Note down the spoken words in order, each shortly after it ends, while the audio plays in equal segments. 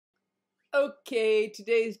Okay,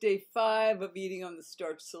 today's day 5 of eating on the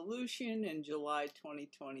Starch solution in July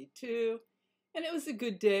 2022. And it was a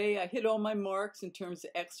good day. I hit all my marks in terms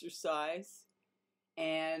of exercise.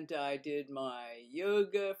 And I did my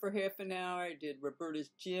yoga for half an hour. I did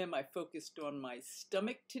Roberta's gym. I focused on my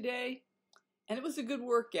stomach today. And it was a good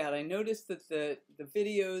workout. I noticed that the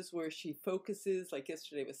videos where she focuses, like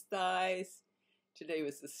yesterday was thighs, today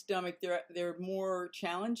was the stomach, they're more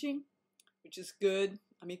challenging, which is good.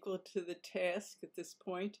 I'm equal to the task at this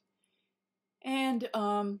point. And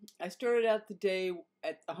I started out the day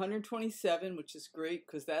at 127, which is great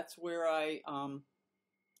because that's where I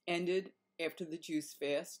ended after the juice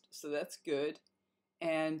fast, so that's good.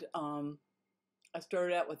 And I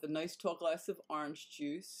started out with a nice tall glass of orange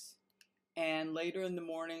juice. And later in the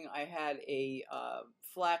morning, I had a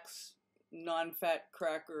flax non-fat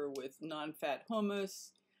cracker with non-fat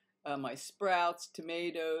hummus, my sprouts,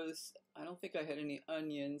 tomatoes. I don't think I had any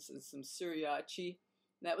onions, and some sriracha.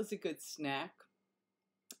 That was a good snack.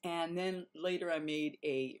 And then later I made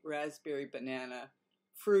a raspberry banana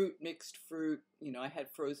mixed fruit. I had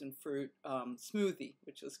frozen fruit smoothie,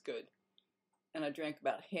 which was good. And I drank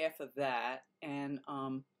about half of that. And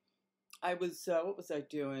I was, what was I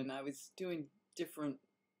doing? I was doing different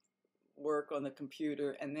work on the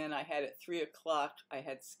computer, and then I had at 3 o'clock, I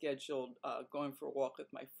had scheduled going for a walk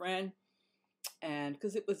with my friend, and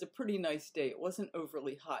because it was a pretty nice day, it wasn't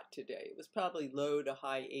overly hot today. It was probably low to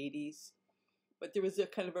high 80s, but there was a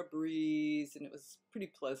kind of a breeze, and it was pretty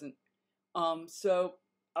pleasant. So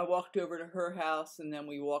I walked over to her house, and then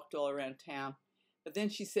we walked all around town. But then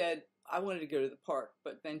she said, I wanted to go to the park,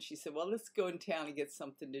 but then she said, well, let's go in town and get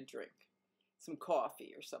something to drink. Some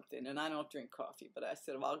coffee or something, and I don't drink coffee, but I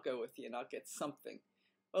said, well, I'll go with you and I'll get something.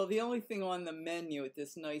 Well, the only thing on the menu at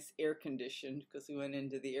this nice air-conditioned, because we went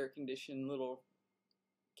into the air-conditioned little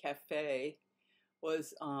cafe,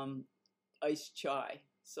 was iced chai.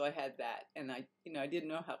 So I had that, and I didn't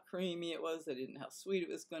know how creamy it was. I didn't know how sweet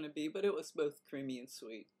it was going to be, but it was both creamy and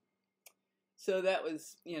sweet. So that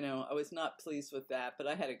was, I was not pleased with that, but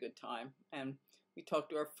I had a good time. And we talked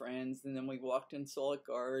to our friends, and then we walked and saw a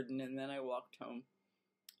garden, and then I walked home.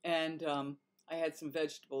 And I had some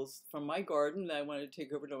vegetables from my garden that I wanted to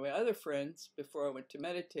take over to my other friends before I went to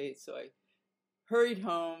meditate. So I hurried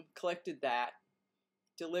home, collected that,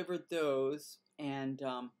 delivered those, and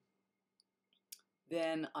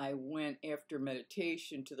then I went after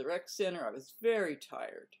meditation to the rec center. I was very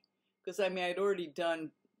tired because, I'd already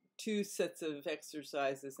done 2 sets of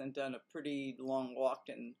exercises and done a pretty long walk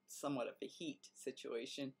in somewhat of a heat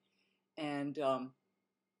situation. And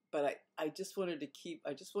but I just wanted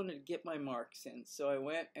to get my marks in. So I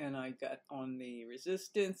went and I got on the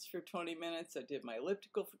resistance for 20 minutes. I did my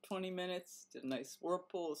elliptical for 20 minutes, did a nice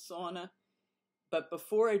whirlpool, sauna. But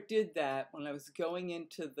before I did that, when I was going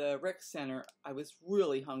into the rec center, I was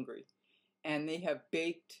really hungry. And they have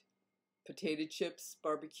baked potato chips,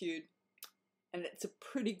 barbecued. And it's a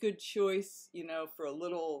pretty good choice, for a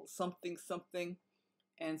little something something.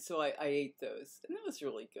 And so I ate those, and that was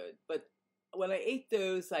really good. But when I ate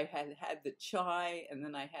those, I had the chai, and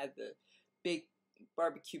then I had the baked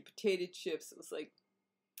barbecue potato chips. It was like,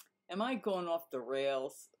 am I going off the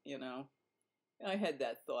rails, And I had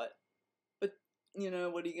that thought. But,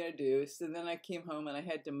 what are you going to do? So then I came home, and I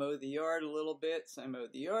had to mow the yard a little bit. So I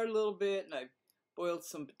mowed the yard a little bit, and I boiled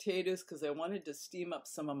some potatoes because I wanted to steam up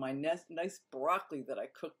some of my nice broccoli that I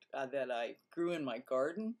cooked, that I grew in my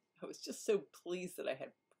garden. I was just so pleased that I had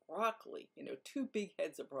broccoli, 2 big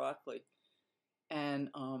heads of broccoli. And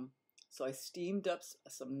so I steamed up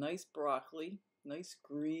some nice broccoli, nice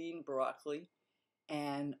green broccoli,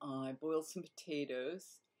 and I boiled some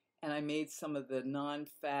potatoes, and I made some of the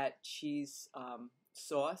non-fat cheese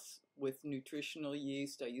sauce with nutritional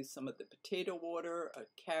yeast. I used some of the potato water, a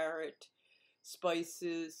carrot,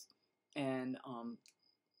 spices, and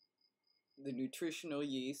the nutritional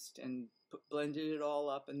yeast, and blended it all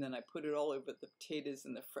up, and then I put it all over the potatoes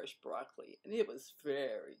and the fresh broccoli, and it was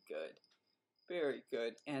very good, very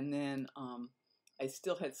good. And then I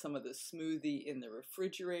still had some of the smoothie in the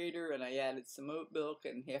refrigerator, and I added some oat milk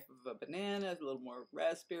and half of a banana, a little more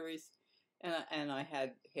raspberries, and I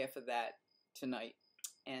had half of that tonight.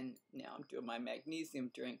 And now I'm doing my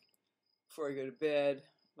magnesium drink before I go to bed,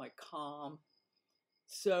 my calm.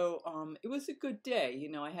 So it was a good day.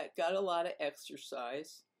 I got a lot of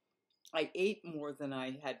exercise. I ate more than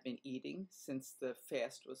I had been eating since the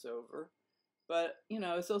fast was over. But,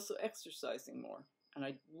 I was also exercising more.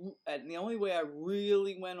 And the only way I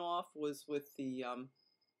really went off was with the,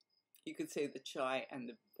 you could say the chai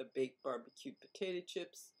and the baked barbecue potato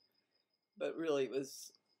chips. But really it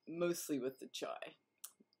was mostly with the chai.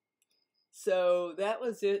 So that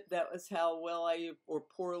was it. That was how well or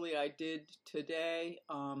poorly I did today.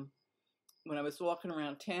 When I was walking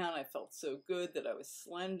around town, I felt so good that I was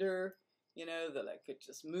slender, that I could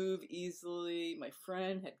just move easily. My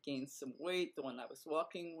friend had gained some weight, the one I was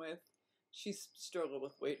walking with. She's struggled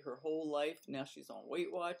with weight her whole life. Now she's on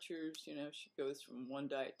Weight Watchers. She goes from one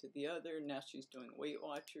diet to the other. Now she's doing Weight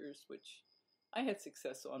Watchers, which I had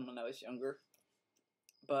success on when I was younger.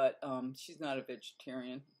 But she's not a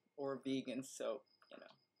vegetarian or a vegan, so,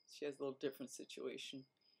 she has a little different situation.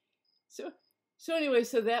 So anyway,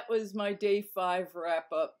 so that was my day 5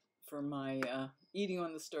 wrap up for my eating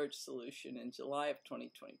on the starch solution in July of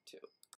 2022.